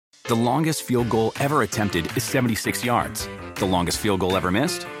The longest field goal ever attempted is 76 yards. The longest field goal ever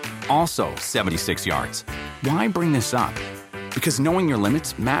missed? Also 76 yards. Why bring this up? Because knowing your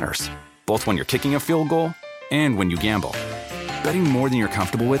limits matters, both when you're kicking a field goal and when you gamble. Betting more than you're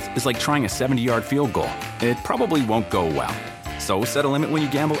comfortable with is like trying a 70-yard field goal. It probably won't go well. So set a limit when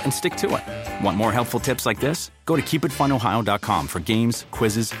you gamble and stick to it. Want more helpful tips like this? Go to keepitfunohio.com for games,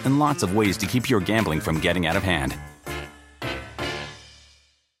 quizzes, and lots of ways to keep your gambling from getting out of hand.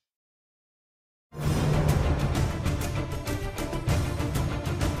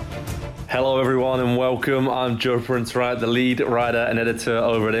 Hello everyone and welcome. I'm Joe Prince-Wright, the lead writer and editor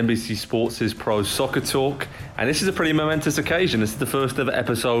over at NBC Sports' Pro Soccer Talk. And this is a pretty momentous occasion. This is the first ever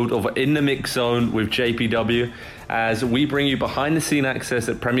episode of In the Mix Zone with JPW, as we bring you behind the scene access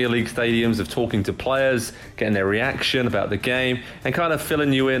at Premier League stadiums of talking to players, getting their reaction about the game, and kind of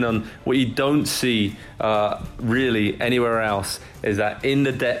filling you in on what you don't see really anywhere else. Is that in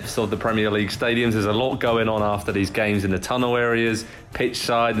the depths of the Premier League stadiums, there's a lot going on after these games in the tunnel areas, pitch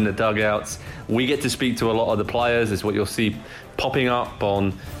side, in the dugouts. We get to speak to a lot of the players. It's what you'll see popping up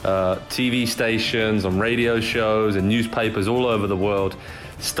on TV stations, on radio shows and newspapers all over the world.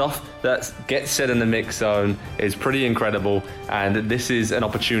 Stuff that gets said in the Mix Zone is pretty incredible, and this is an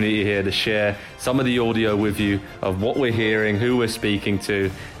opportunity here to share some of the audio with you of what we're hearing, who we're speaking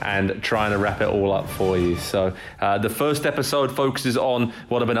to, and trying to wrap it all up for you. So the first episode focuses on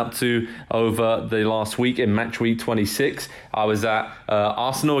what I've been up to over the last week in match week 26. I was at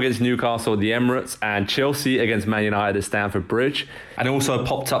Arsenal against Newcastle at the Emirates and Chelsea against Man United at Stamford Bridge. And also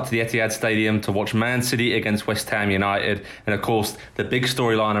popped up to the Etihad Stadium to watch Man City against West Ham United. And of course, the big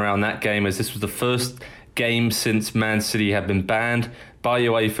storyline around that game is this was the first game since Man City had been banned by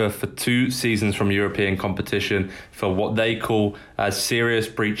UEFA for 2 seasons from European competition for what they call serious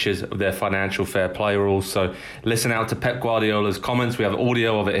breaches of their financial fair play rules. So listen out to Pep Guardiola's comments. We have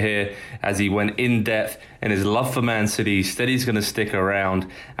audio of it here as he went in depth in his love for Man City. He said he's going to stick around,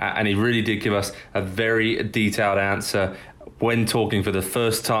 and he really did give us a very detailed answer when talking for the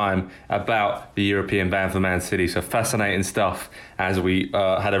first time about the European ban for Man City. So fascinating stuff as we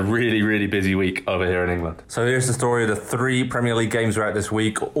had a really, really busy week over here in England. So here's the story of the 3 Premier League games throughout this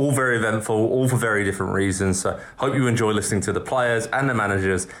week, all very eventful, all for very different reasons. So hope you enjoy listening to the players and the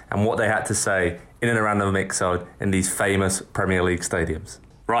managers and what they had to say in and around the Mix Zone in these famous Premier League stadiums.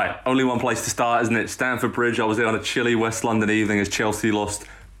 Right, only one place to start, isn't it? Stamford Bridge. I was there on a chilly West London evening as Chelsea lost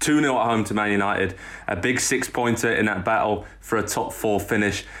 2-0 at home to Man United. A big 6-pointer in that battle for a top 4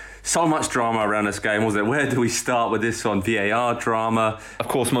 finish. So much drama around this game, wasn't it? Where do we start with this one? VAR drama. Of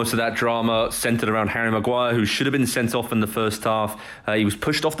course, most of that drama centred around Harry Maguire, who should have been sent off in the first half. He was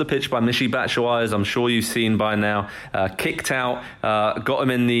pushed off the pitch by Michy Batshuayi, as I'm sure you've seen by now. Kicked out, got him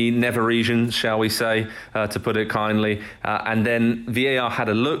in the nether region, shall we say, to put it kindly. And then VAR had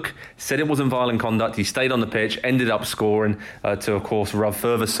a look, said it wasn't violent conduct. He stayed on the pitch, ended up scoring to, of course, rub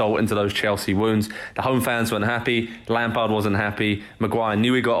further salt into those Chelsea wounds. The home fans weren't happy. Lampard wasn't happy. Maguire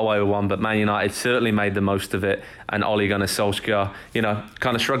knew he got away with one, but Man United certainly made the most of it, and Ole Gunnar Solskjaer,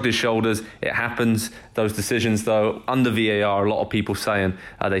 kind of shrugged his shoulders. It happens. Those decisions, though, under VAR, a lot of people saying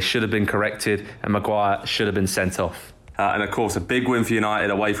they should have been corrected and Maguire should have been sent off. And of course, a big win for United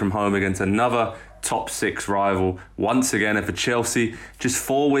away from home against another top 6 rival once again. And for Chelsea, just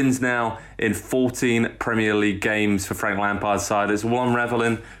 4 wins now in 14 Premier League games for Frank Lampard's side. It's all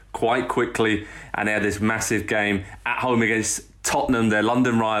unravelling quite quickly, and they had this massive game at home against Tottenham, their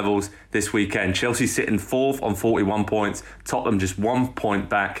London rivals, this weekend. Chelsea sitting 4th on 41 points, Tottenham just 1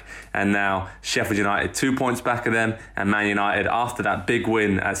 point back, and now Sheffield United 2 points back of them, and Man United, after that big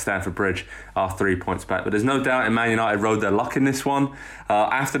win at Stamford Bridge, are 3 points back. But there's no doubt Man United rode their luck in this one.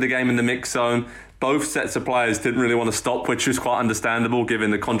 After the game in the Mix Zone, both sets of players didn't really want to stop, which was quite understandable given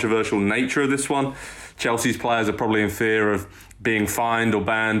the controversial nature of this one. Chelsea's players are probably in fear of being fined or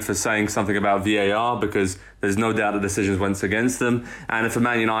banned for saying something about VAR, because there's no doubt the decisions went against them. And for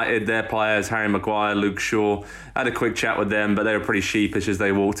Man United, their players, Harry Maguire, Luke Shaw, had a quick chat with them, but they were pretty sheepish as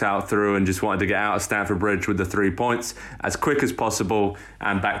they walked out through and just wanted to get out of Stamford Bridge with the 3 points as quick as possible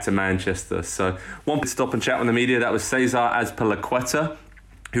and back to Manchester. So one stop and chat with the media, that was Cesar Azpilicueta,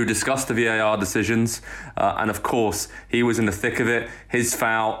 who discussed the VAR decisions, and of course he was in the thick of it. His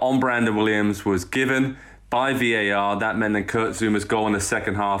foul on Brandon Williams was given by VAR. That meant that Kurt Zouma's goal in the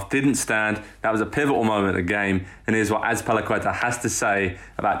second half didn't stand. That was a pivotal moment of the game, and here's what Azpilicueta has to say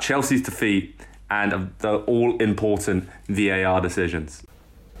about Chelsea's defeat and of the all-important VAR decisions.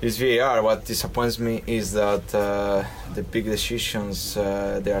 This VAR, what disappoints me is that the big decisions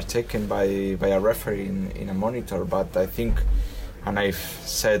they are taken by a referee in a monitor, but I think and I've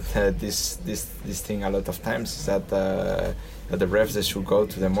said this thing a lot of times, is that the refs, they should go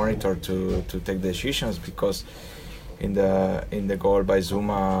to the monitor to take decisions, because in the goal by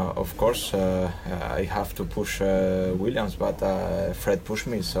Zouma, of course, I have to push Williams, but Fred pushed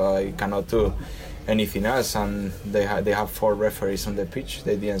me, so I cannot do anything else. And they have 4 referees on the pitch.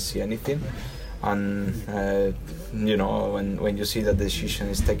 They didn't see anything, and when you see that the decision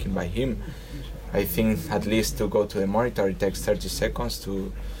is taken by him, I think at least to go to the monitor, it takes 30 seconds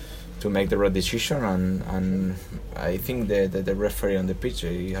to make the right decision, and I think the referee on the pitch,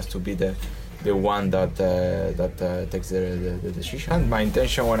 he has to be the one that takes the decision. And my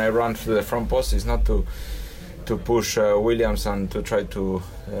intention when I run to the front post is not to push Williams and to try to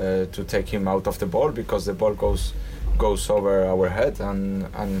take him out of the ball, because the ball goes over our head, and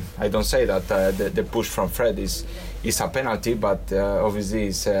I don't say that the push from Fred is a penalty, but obviously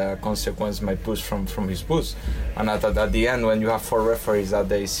it's a consequence my push from his push. And at the end, when you have 4 referees that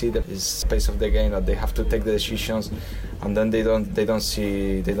they see the space of the game, that they have to take the decisions, and then they don't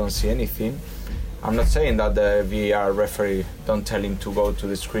see anything. I'm not saying that the VAR referee don't tell him to go to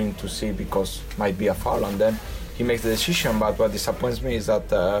the screen to see, because might be a foul, and then he makes the decision. But what disappoints me is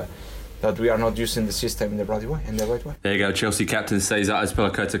that we are not using the system in the right way. There you go, Chelsea captain Cesar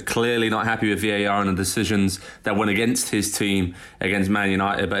Azpilicueta, clearly not happy with VAR and the decisions that went against his team against Man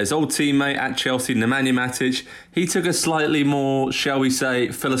United. But his old teammate at Chelsea, Nemanja Matic, he took a slightly more, shall we say,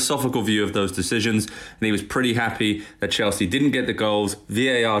 philosophical view of those decisions, and he was pretty happy that Chelsea didn't get the goals.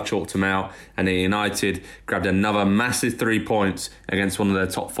 VAR chalked him out, and United grabbed another massive 3 points against one of their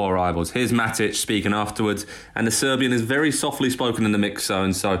top 4 rivals. Here's Matic speaking afterwards, and the Serbian is very softly spoken in the mix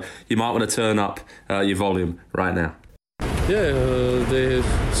zone, so you might want to turn up your volume right now. Yeah, they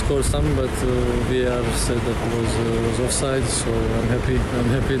scored some, but VAR said that was offside, so I'm happy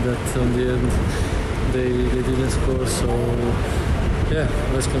that on the end they didn't score. So yeah,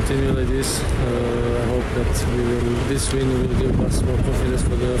 let's continue like this. I hope that this win will give us more confidence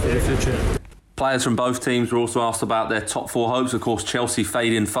for the future. Players from both teams were also asked about their top 4 hopes. Of course, Chelsea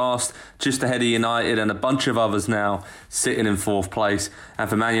fading fast, just ahead of United, and a bunch of others now sitting in 4th place. And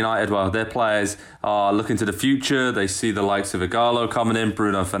for Man United, well, their players are looking to the future. They see the likes of Ighalo coming in,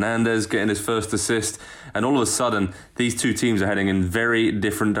 Bruno Fernandes getting his first assist, and all of a sudden, these 2 teams are heading in very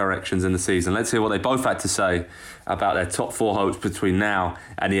different directions in the season. Let's hear what they both had to say about their top 4 hopes between now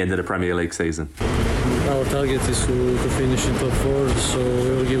and the end of the Premier League season. Our target is to finish in top 4, so we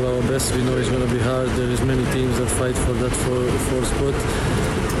will give our best. We know it's going to be hard. There is many teams that fight for that 4 spot,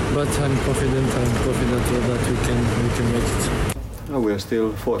 but I'm confident that we can make it. We are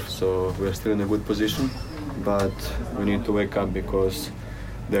still 4th, so we are still in a good position, but we need to wake up, because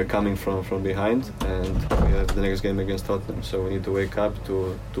they're coming from behind, and we have the next game against Tottenham, so we need to wake up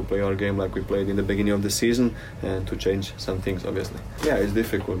to play our game like we played in the beginning of the season, and to change some things, obviously. Yeah, it's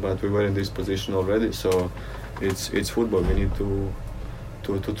difficult, but we were in this position already, so it's football. We need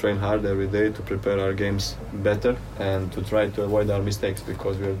to train hard every day to prepare our games better and to try to avoid our mistakes,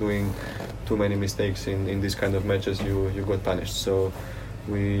 because we are doing too many mistakes in these kind of matches. You got punished, so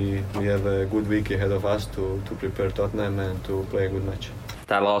we have a good week ahead of us to prepare Tottenham and to play a good match.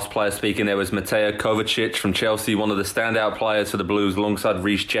 That last player speaking there was Mateo Kovacic from Chelsea, one of the standout players for the Blues alongside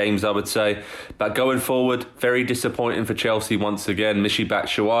Reece James, I would say. But going forward, very disappointing for Chelsea once again. Michy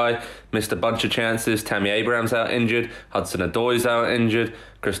Batshuayi missed a bunch of chances. Tammy Abraham's out injured. Hudson-Odoi's out injured.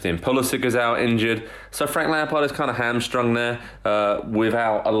 Christian Pulisic is out injured. So Frank Lampard is kind of hamstrung there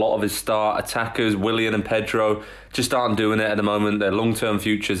without a lot of his star attackers. Willian and Pedro just aren't doing it at the moment. Their long-term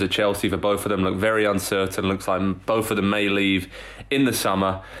futures at Chelsea for both of them look very uncertain. Looks like both of them may leave in the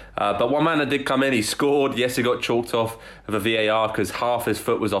summer. But one man that did come in, he scored. Yes, he got chalked off of a VAR because half his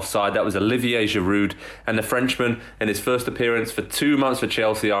foot was offside. That was Olivier Giroud. And the Frenchman, in his first appearance for 2 months for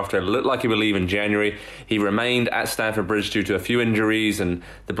Chelsea after it looked like he would leave in January, he remained at Stamford Bridge due to a few injuries and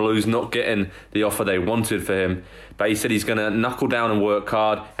the Blues not getting the offer they wanted for him. But he said he's going to knuckle down and work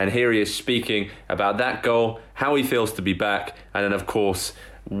hard. And here he is speaking about that goal, how he feels to be back, and then, of course,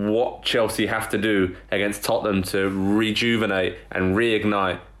 what Chelsea have to do against Tottenham to rejuvenate and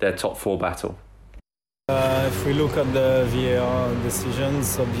reignite their top 4 battle. If we look at the VAR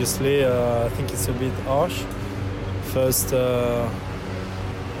decisions, obviously, I think it's a bit harsh. First,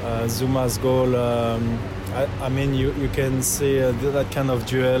 Zouma's goal, I mean, you can see that kind of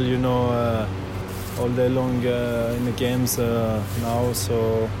duel, all day long in the games now.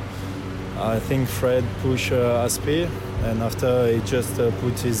 So I think Fred pushed Aspi, and after he just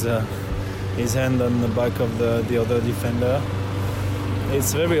put his hand on the back of the other defender.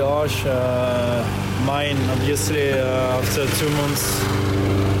 It's very harsh. Mine, obviously, after 2 months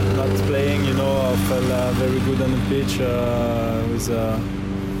not playing, I felt very good on the pitch with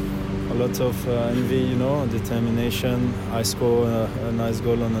a lot of envy, determination. I scored a nice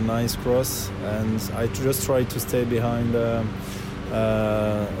goal on a nice cross, and I just tried to stay behind the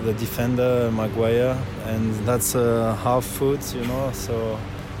defender, Maguire, and that's half foot, so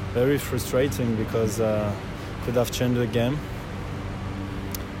very frustrating because could have changed the game.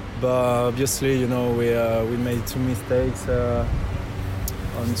 But obviously, we made 2 mistakes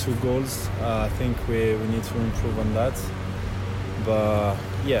on 2 goals. I think we need to improve on that. But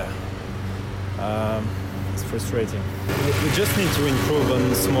yeah, it's frustrating. We just need to improve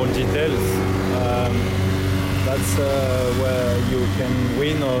on small details. That's where you can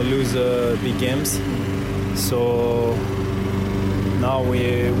win or lose big games. So now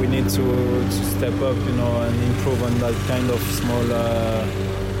we need to step up, and improve on that kind of small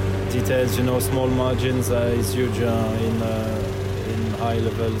details. Small margins is huge in high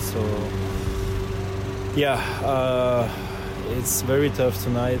level. So yeah, it's very tough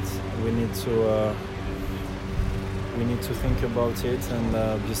tonight. We need to think about it and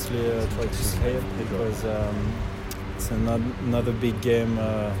obviously try to save because it's another big game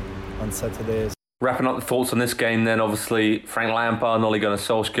on Saturday. Wrapping up the thoughts on this game then, obviously Frank Lampard and Ole Gunnar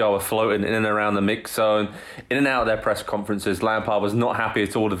Solskjaer were floating in and around the mix zone, in and out of their press conferences. Lampard was not happy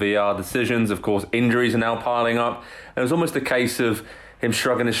at all with the VAR decisions. Of course, injuries are now piling up. And it was almost a case of him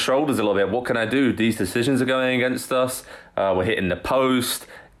shrugging his shoulders a little bit. What can I do? These decisions are going against us. We're hitting the post,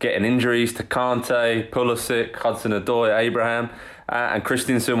 getting injuries to Kante, Pulisic, Hudson-Odoi, Abraham. And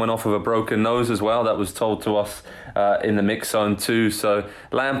Christensen went off with a broken nose as well. That was told to us in the mix zone too. So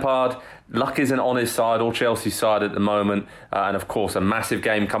Lampard, luck isn't on his side or Chelsea's side at the moment. And of course, a massive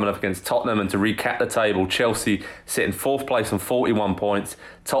game coming up against Tottenham. And to recap the table, Chelsea sitting 4th place on 41 points,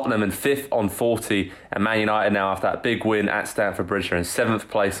 Tottenham in 5th on 40, and Man United now after that big win at Stamford Bridge are in 7th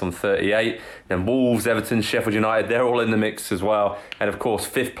place on 38. Then Wolves, Everton, Sheffield United, they're all in the mix as well. And of course,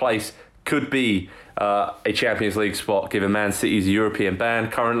 5th place could be a Champions League spot given Man City's European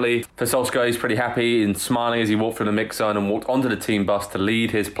ban currently. For Solskjaer, he's pretty happy and smiling as he walked through the mix zone and walked onto the team bus to lead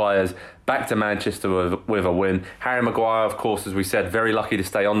his players back to Manchester with a win. Harry Maguire, of course, as we said, very lucky to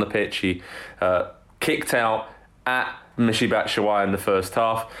stay on the pitch. He kicked out at Michy Batshuayi in the first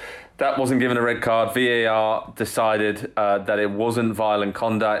half. That wasn't given a red card. VAR decided that it wasn't violent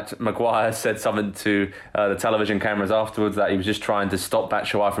conduct. Maguire said something to the television cameras afterwards that he was just trying to stop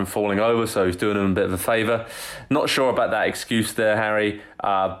Batshuayi from falling over, so he's doing him a bit of a favour. Not sure about that excuse there, Harry,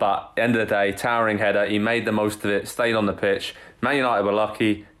 but at the end of the day, towering header. He made the most of it, stayed on the pitch. Man United were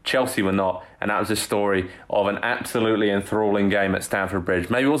lucky, Chelsea were not, and that was a story of an absolutely enthralling game at Stamford Bridge.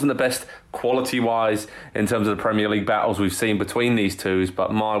 Maybe it wasn't the best quality-wise in terms of the Premier League battles we've seen between these two,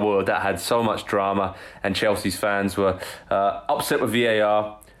 but my word, that had so much drama, and Chelsea's fans were upset with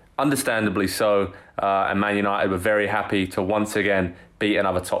VAR, understandably so, and Man United were very happy to once again beat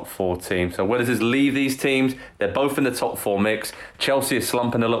another top 4 team. So where does this leave these teams? They're both in the top 4 mix. Chelsea is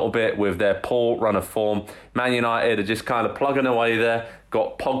slumping a little bit with their poor run of form. Man United are just kind of plugging away there.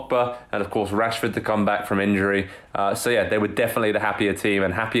 Got Pogba and, of course, Rashford to come back from injury. So, yeah, they were definitely the happier team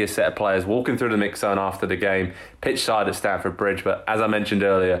and happier set of players walking through the mix zone after the game, pitch side at Stamford Bridge. But as I mentioned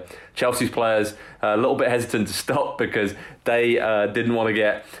earlier, Chelsea's players a little bit hesitant to stop because they didn't want to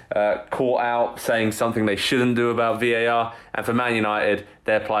get caught out saying something they shouldn't do about VAR. And for Man United,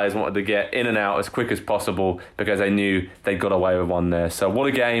 their players wanted to get in and out as quick as possible because they knew they got away with one there. So what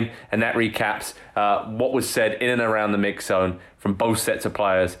a game, and that recaps what was said in and around the mix zone from both sets of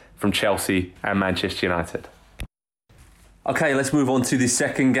players from Chelsea and Manchester United. Okay, let's move on to the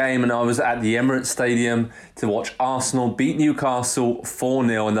second game, and I was at the Emirates Stadium to watch Arsenal beat Newcastle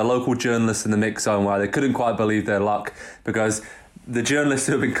 4-0, and the local journalists in the mix zone, well, they couldn't quite believe their luck because the journalists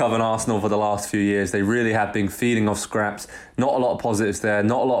who have been covering Arsenal for the last few years, they really have been feeding off scraps. Not a lot of positives there.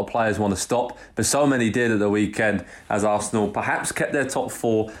 Not a lot of players want to stop, but so many did at the weekend as Arsenal perhaps kept their top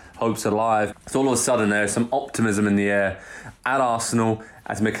 4 hopes alive. So all of a sudden there's some optimism in the air at Arsenal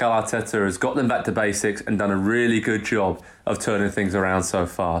as Mikel Arteta has got them back to basics and done a really good job of turning things around so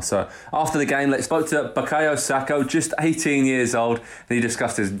far. So after the game, let's spoke to Bukayo Saka, just 18 years old, and he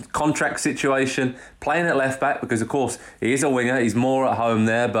discussed his contract situation, playing at left back because, of course, he is a winger. He's more at home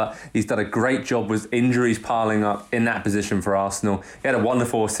there, but he's done a great job with injuries piling up in that position for Arsenal. He had a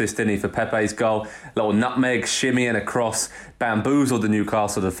wonderful assist, didn't he, for Pepe's goal. Little nutmeg, shimmy and a cross, bamboozled the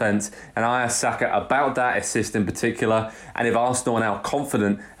Newcastle defence. And I asked Saka about that assist in particular, and if Arsenal are now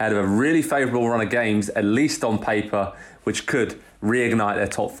confident out of a really favourable run of games, at least on paper, which could reignite their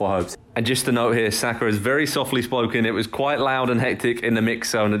top 4 hopes. And just a note here, Saka is very softly spoken. It was quite loud and hectic in the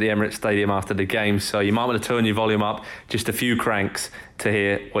mix zone at the Emirates Stadium after the game, so you might want to turn your volume up just a few cranks to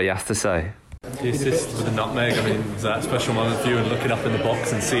hear what he has to say. The assist with the nutmeg, I mean, was that a special moment for you, and looking up in the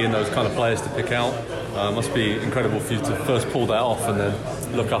box and seeing those kind of players to pick out? Must be incredible for you to first pull that off and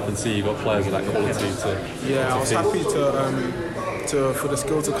then look up and see you've got players of that quality I was happy for the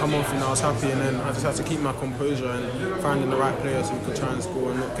skill to come off, and I was happy, and then I just had to keep my composure and finding the right players who could try and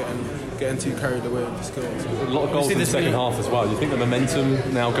score and not getting too carried away with the skills. A lot of goals in the second half as well. Do you think the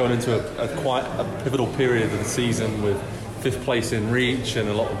momentum now going into quite a pivotal period of the season with 5th place in reach and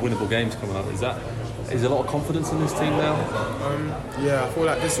a lot of winnable games coming up, is there a lot of confidence in this team now? I feel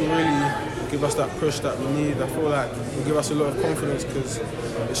like this will really give us that push that we need. I feel like it will give us a lot of confidence because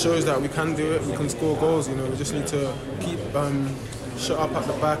it shows that we can do it, we can score goals. You know, we just need to keep shut up at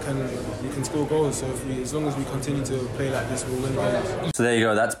the back and we can score goals. So as long as we continue to play like this, we'll win games. So there you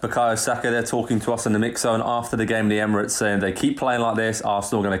go, that's Bukayo Saka there talking to us in the mix zone after the game of the Emirates, saying they keep playing like this,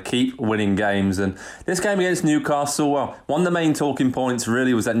 Arsenal are going to keep winning games. And this game against Newcastle, well, one of the main talking points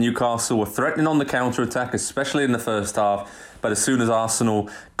really was that Newcastle were threatening on the counter-attack, especially in the first half. But as soon as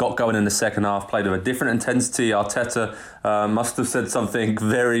Arsenal got going in the second half, played with a different intensity, Arteta must have said something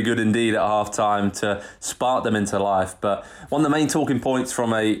very good indeed at half-time to spark them into life. But one of the main talking points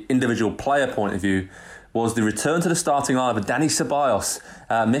from an individual player point of view was the return to the starting lineup of Dani Ceballos.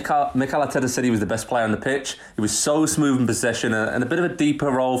 Mikel Arteta said he was the best player on the pitch. He was so smooth in possession and a bit of a deeper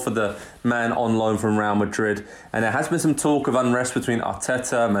role for the man on loan from Real Madrid. And there has been some talk of unrest between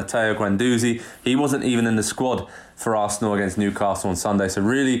Arteta and Matteo Guendouzi. He wasn't even in the squad for Arsenal against Newcastle on Sunday. So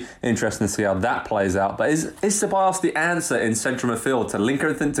really interesting to see how that plays out. But is Ceballos the answer in central midfield to link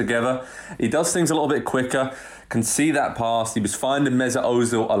everything together? He does things a little bit quicker, can see that pass. He was finding Mesut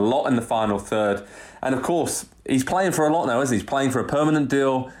Ozil a lot in the final third. And of course, he's playing for a lot now, isn't he? He's playing for a permanent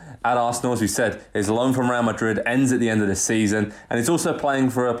deal at Arsenal, as we said. His loan from Real Madrid ends at the end of this season. And he's also playing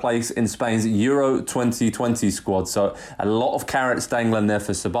for a place in Spain's Euro 2020 squad. So a lot of carrots dangling there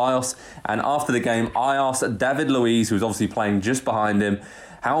for Ceballos. And after the game, I asked David Luiz, who was obviously playing just behind him,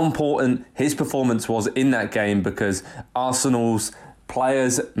 how important his performance was in that game, because Arsenal's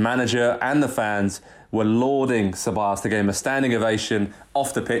players, manager and the fans were lauding Ceballos. They gave him a standing ovation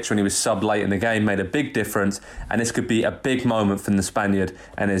off the pitch when he was subbed late in the game, made a big difference, and this could be a big moment from the Spaniard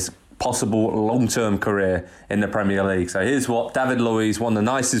and his possible long-term career in the Premier League. So here's what David Luiz, one of the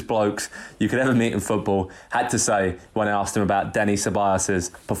nicest blokes you could ever meet in football, had to say when I asked him about Dani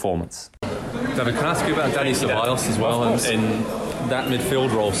Ceballos' performance. David, can I ask you about Dani Ceballos as well, in that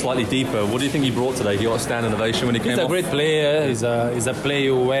midfield role, slightly deeper? What do you think he brought today? He got a standing ovation when he came off? He's a great player. He's a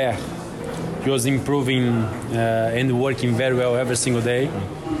player where he was improving and working very well every single day.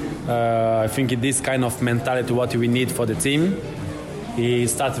 I think this kind of mentality what we need for the team. He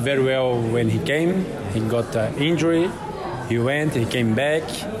started very well when he came. He got injury. He went, he came back.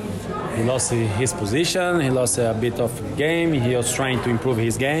 He lost his position. He lost a bit of game. He was trying to improve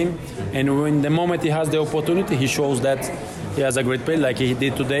his game. And when the moment he has the opportunity, he shows that he has a great play like he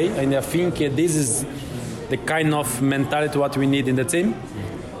did today. And I think this is the kind of mentality what we need in the team.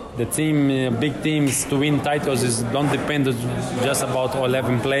 The team, big teams to win titles don't depend just about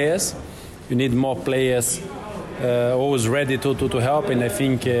 11 players. You need more players always ready to help, and I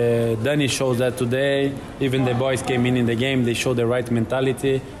think Dani shows that today. Even the boys came in the game, they showed the right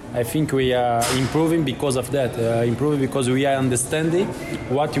mentality. I think we are improving because of that, improving because we are understanding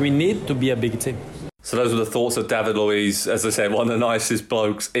what we need to be a big team. So those were the thoughts of David Luiz, as I said, one of the nicest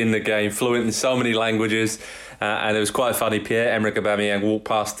blokes in the game, fluent in so many languages. And it was quite funny. Pierre-Emerick Aubameyang walked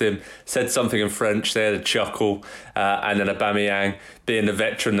past him, said something in French, they had a chuckle, and then Aubameyang, being the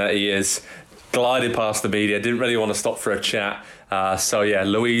veteran that he is, glided past the media, didn't really want to stop for a chat. So yeah,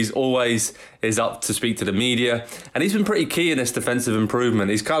 Luiz always is up to speak to the media, and he's been pretty key in this defensive improvement.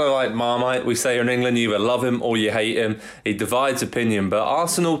 He's kind of like Marmite, we say here in England, you either love him or you hate him. He divides opinion, but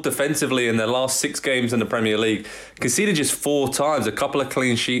Arsenal defensively in their last 6 games in the Premier League conceded just 4 times, a couple of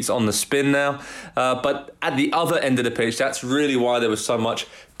clean sheets on the spin now, but at the other end of the pitch, that's really why there was so much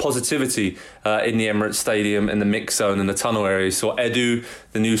positivity in the Emirates Stadium, in the mix zone, in the tunnel area. You saw Edu,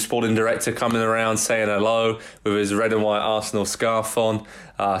 the new sporting director, coming around saying hello with his red and white Arsenal scarf on.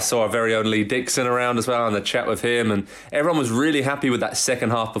 Saw our very own Lee Dixon around as well, and the chat with him, and everyone was really happy with that second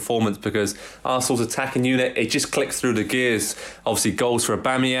half performance because Arsenal's attacking unit, it just clicks through the gears. Obviously goals for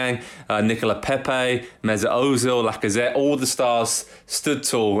Aubameyang, Nicola Pepe, Mesut Ozil, Lacazette, all the stars stood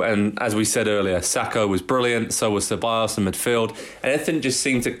tall, and as we said earlier, Saka was brilliant, so was Ceballos in midfield, and everything just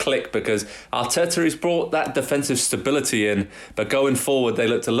seemed to click because Arteta has brought that defensive stability in, but going forward they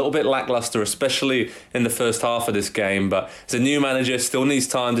looked a little bit lacklustre, especially in the first half of this game. But as a new manager, still needs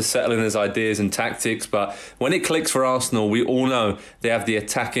time to settle in his ideas and tactics, but when it clicks for Arsenal, we all know they have the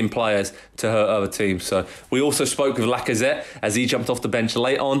attacking players to hurt other teams. So we also spoke with Lacazette as he jumped off the bench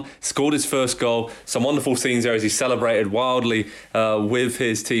late on, scored his first goal. Some wonderful scenes there as he celebrated wildly with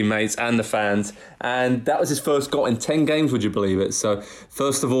his teammates and the fans. And that was his first goal in 10 games, would you believe it? So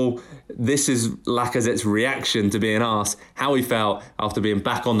first of all, this is Lacazette's reaction to being asked how he felt after being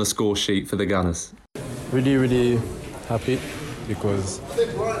back on the score sheet for the Gunners. Really, really happy because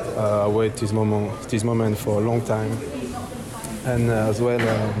I waited this moment for a long time, and as well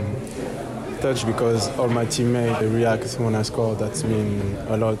touched because all my teammates react when I score. That's mean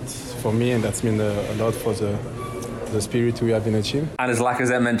a lot for me, and that's mean a lot for the spirit we have in the team. And as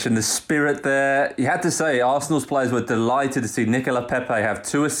Lacazette mentioned, the spirit there, you had to say Arsenal's players were delighted to see Nicolas Pepe have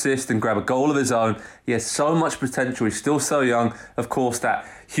 2 assists and grab a goal of his own. He has so much potential, he's still so young. Of course, that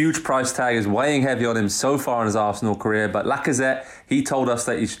huge price tag is weighing heavy on him so far in his Arsenal career, but Lacazette, he told us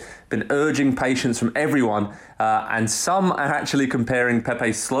that he's been urging patience from everyone, and some are actually comparing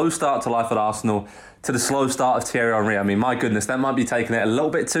Pepe's slow start to life at Arsenal to the slow start of Thierry Henry. I mean, my goodness, that might be taking it a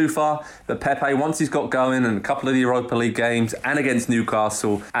little bit too far. But Pepe, once he's got going in a couple of the Europa League games and against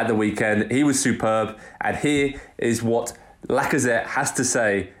Newcastle at the weekend, he was superb. And here is what Lacazette has to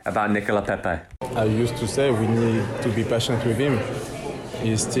say about Nicolas Pepe. I used to say we need to be patient with him.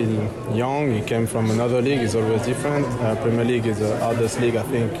 He's still young, he came from another league, it's always different. Premier League is the hardest league, I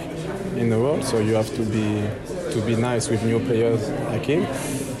think, in the world, so you have to be nice with new players like him.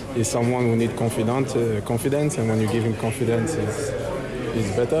 He's someone who needs confidence, and when you give him confidence,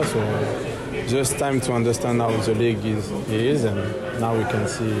 he's better. So just time to understand how the league is, and now we can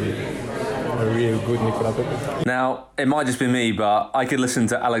see a real good Nicolas Pepe. Now, it might just be me, but I could listen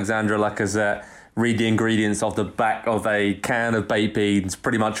to Alexandre Lacazette read the ingredients off the back of a can of baked beans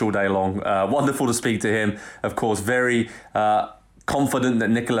pretty much all day long. Wonderful to speak to him. Of course, very confident that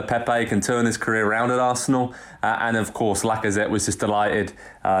Nicolas Pepe can turn his career around at Arsenal. And of course, Lacazette was just delighted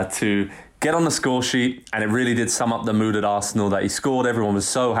to get on the score sheet, and it really did sum up the mood at Arsenal that he scored. Everyone was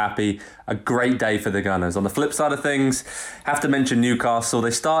so happy. A great day for the Gunners. On the flip side of things, have to mention Newcastle.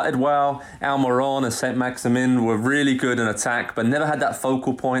 They started well. Almiron and Saint-Maximin were really good in attack, but never had that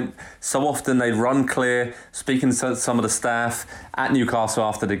focal point. So often they'd run clear, speaking to some of the staff at Newcastle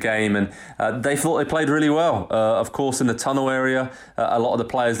after the game, and they thought they played really well. Of course, in the tunnel area, a lot of the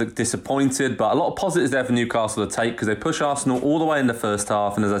players looked disappointed, but a lot of positives there for Newcastle to take because they push Arsenal all the way in the first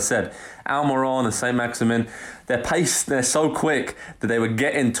half. And as I said, Almiron and Saint-Maximin, their pace, they're so quick that they were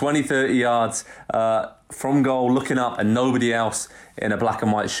getting 20, 30 yards from goal, looking up, and nobody else in a black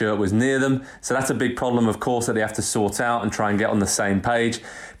and white shirt was near them. So that's a big problem, of course, that they have to sort out and try and get on the same page.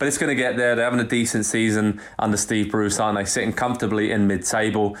 But it's going to get there. They're having a decent season under Steve Bruce, aren't they? Sitting comfortably in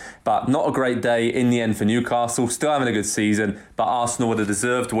mid-table. But not a great day in the end for Newcastle. Still having a good season, but Arsenal were the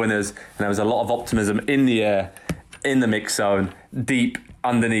deserved winners. And there was a lot of optimism in the air, in the mix zone, deep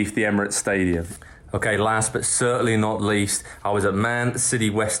underneath the Emirates Stadium. Okay, last but certainly not least, I was at Man City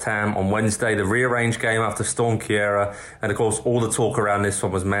West Ham on Wednesday, the rearranged game after Storm Chiara. And of course, all the talk around this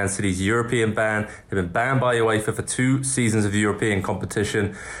one was Man City's European ban. They've been banned by UEFA for 2 seasons of the European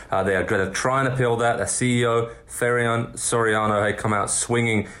competition. They are going to try and appeal that. Their CEO, Ferran Soriano, had come out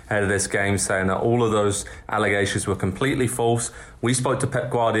swinging ahead of this game, saying that all of those allegations were completely false. We spoke to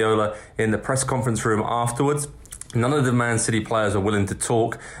Pep Guardiola in the press conference room afterwards. None of the Man City players are willing to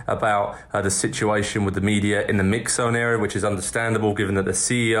talk about the situation with the media in the mix zone area, which is understandable given that the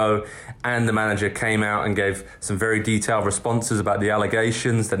CEO and the manager came out and gave some very detailed responses about the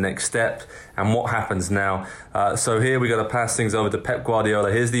allegations, the next step, and what happens now. So here we're going to pass things over to Pep Guardiola.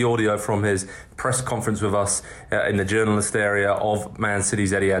 Here's the audio from his press conference with us in the journalist area of Man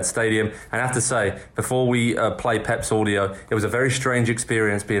City's Etihad Stadium. And I have to say, before we play Pep's audio, it was a very strange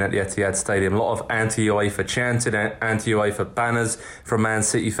experience being at the Etihad Stadium. A lot of anti-UEFA chanted, anti-UEFA banners from Man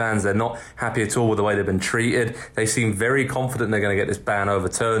City fans. They're not happy at all with the way they've been treated. They seem very confident they're going to get this ban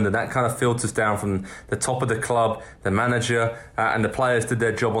overturned, and that kind of filters down from the top of the club. The manager and the players did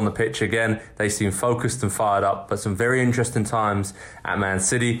their job on the pitch again. They seem focused and fired up, but some very interesting times at Man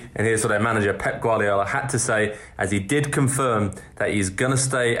City. And here's what their manager, Pep Guardiola, had to say, as he did confirm that he's going to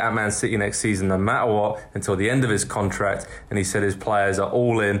stay at Man City next season no matter what until the end of his contract. And he said his players are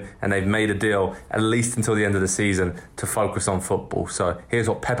all in and they've made a deal at least until the end of the season to focus on football. So here's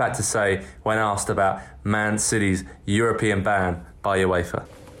what Pep had to say when asked about Man City's European ban by UEFA.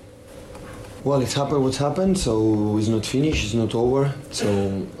 Well, it's happened what's happened, so it's not finished, it's not over.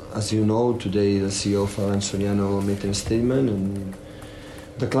 So, as you know, today the CEO, Ferran Soriano, made a statement and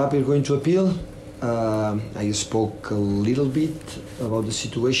the club is going to appeal. I spoke a little bit about the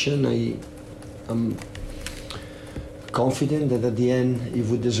situation. confident that at the end, if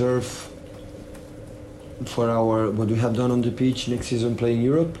we deserve for what we have done on the pitch next season playing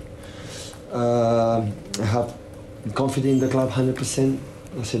Europe, I have confidence in the club 100%.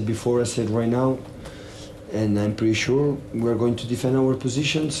 I said before, I said right now, and I'm pretty sure we're going to defend our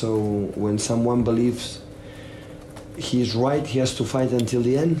position. So when someone believes he is right, he has to fight until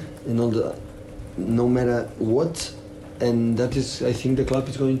the end, and no matter what. And that is, I think, the club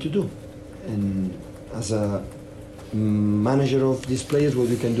is going to do. And as a manager of these players, what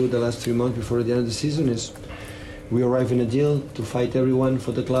we can do the last 3 months before the end of the season is we arrive in a deal to fight everyone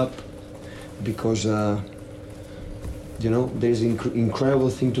for the club, because there's an incredible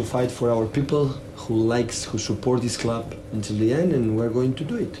thing to fight for our people who support this club until the end, and we're going to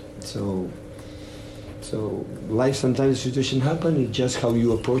do it. So life, sometimes situations happen. It's just how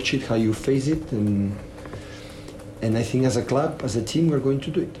you approach it, how you face it, and I think as a club, as a team, we're going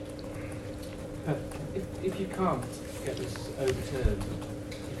to do it. If you can't get this overturned,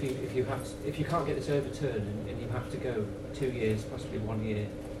 if you can't get this overturned and you have to go 2 years, possibly 1 year,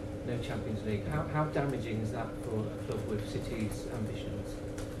 no Champions League, how damaging is that for a club with City's ambitions?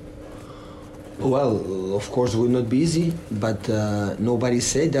 Well, of course, it will not be easy, but nobody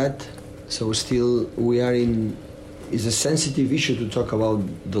said that. So still, it's a sensitive issue to talk about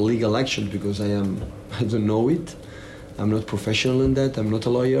the legal action, because I don't know it. I'm not professional in that. I'm not a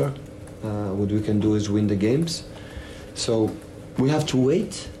lawyer. What we can do is win the games. So we have to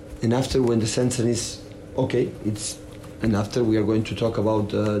wait, and after, when the sentence is okay, and after we are going to talk about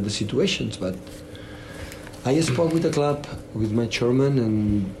the situations. But I spoke with the club, with my chairman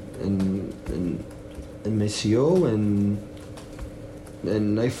and my CEO,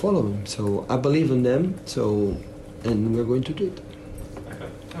 and I follow him. So I believe in them. And we're going to do it.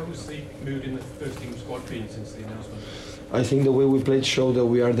 How was the mood in the first team squad been since the announcement? I think the way we played showed that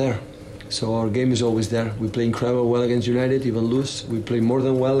we are there. So our game is always there. We play incredibly well against United, even lose. We play more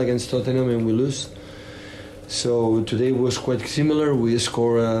than well against Tottenham, and we lose. So today was quite similar. We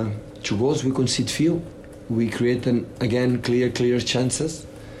score 2 goals, we concede few. We create, again, clear chances.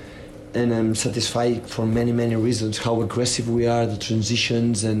 And I'm satisfied for many, many reasons. How aggressive we are, the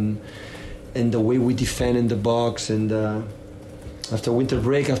transitions, and the way we defend in the box. And after winter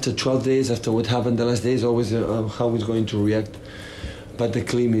break, after 12 days, after what happened the last days, always how we're going to react. But the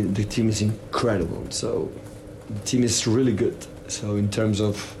team is incredible. So the team is really good. So in terms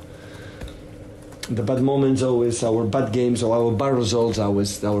of the bad moments, always our bad games or our bad results,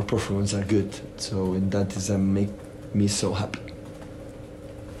 always our performance are good. So that is make me so happy.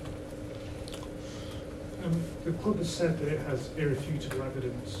 The club has said that it has irrefutable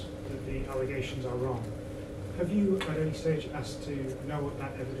evidence that the allegations are wrong. Have you at any stage asked to know what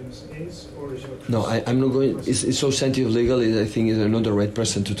that evidence is, or is your trust? No, I'm not going. It's so sensitive legal. I think I'm not the right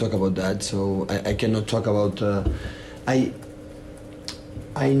person to talk about that. So I cannot talk about.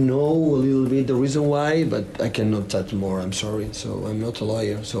 I know a little bit the reason why, but I cannot touch more. I'm sorry. So I'm not a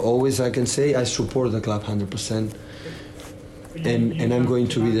lawyer. So always I can say I support the club 100%, and I'm going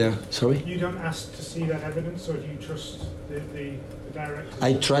to be there. Sorry. You don't ask to see that evidence, or do you trust the directors?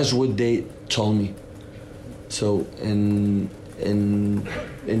 I trust what they told me. So and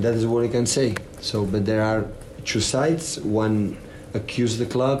that is what I can say. So, but there are 2 sides. One accused the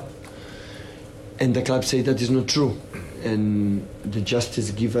club, and the club say that is not true, and the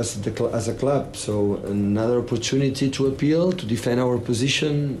justice give us as a club. So another opportunity to appeal, to defend our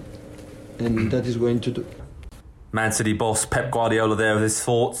position, and that is going to do. Man City boss Pep Guardiola there with his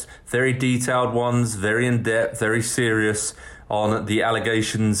thoughts, very detailed ones, very in-depth, very serious on the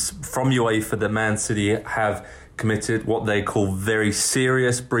allegations from UEFA that Man City have committed what they call very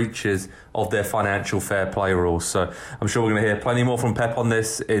serious breaches of their financial fair play rules. So I'm sure we're going to hear plenty more from Pep on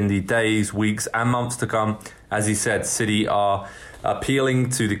this in the days, weeks and months to come. As he said, City are appealing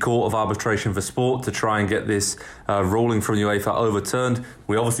to the Court of Arbitration for Sport to try and get this ruling from UEFA overturned.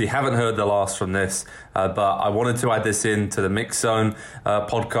 We obviously haven't heard the last from this, but I wanted to add this in to the Mix Zone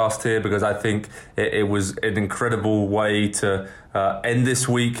podcast here, because I think it was an incredible way to end this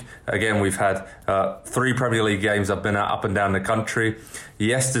week. Again, we've had 3 Premier League games I've been at up and down the country.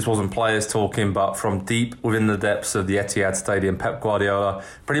 Yes, this wasn't players talking, but from deep within the depths of the Etihad Stadium, Pep Guardiola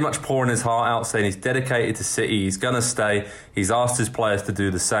pretty much pouring his heart out, saying he's dedicated to City, he's going to stay. He's asked his players to do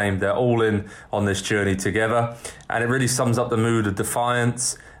the same. They're all in on this journey together. And it really sums up the mood of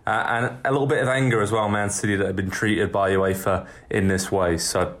defiance and a little bit of anger as well, Man City, that have been treated by UEFA in this way.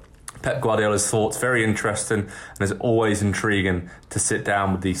 So Pep Guardiola's thoughts, very interesting, and it's always intriguing to sit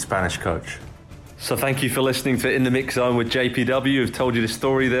down with the Spanish coach. So thank you for listening to In the Mix Zone with JPW. We've told you the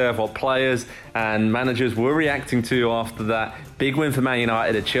story there of what players and managers were reacting to after that big win for Man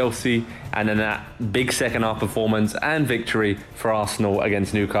United at Chelsea, and then that big second half performance and victory for Arsenal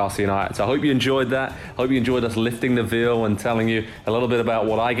against Newcastle United. So I hope you enjoyed that. I hope you enjoyed us lifting the veil and telling you a little bit about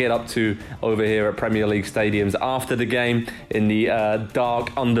what I get up to over here at Premier League stadiums after the game in the dark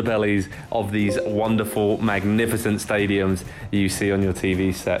underbellies of these wonderful, magnificent stadiums you see on your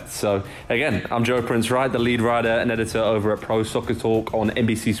TV sets. So again, I'm Joe Prince Wright, the lead writer and editor over at Pro Soccer Talk on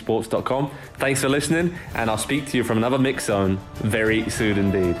NBCSports.com. Thanks for listening, and I'll speak to you from another Mix Zone very soon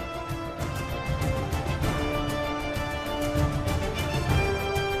indeed.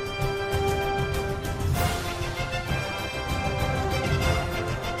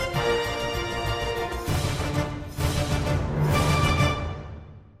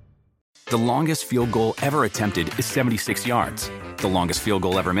 The longest field goal ever attempted is 76 yards. The longest field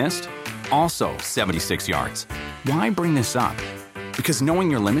goal ever missed? Also 76 yards. Why bring this up? Because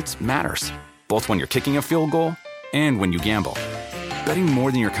knowing your limits matters, both when you're kicking a field goal and when you gamble. Betting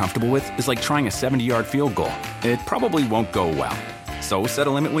more than you're comfortable with is like trying a 70-yard field goal. It probably won't go well. So set a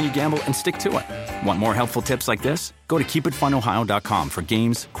limit when you gamble and stick to it. Want more helpful tips like this? Go to keepitfunohio.com for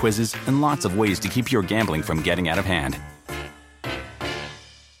games, quizzes, and lots of ways to keep your gambling from getting out of hand.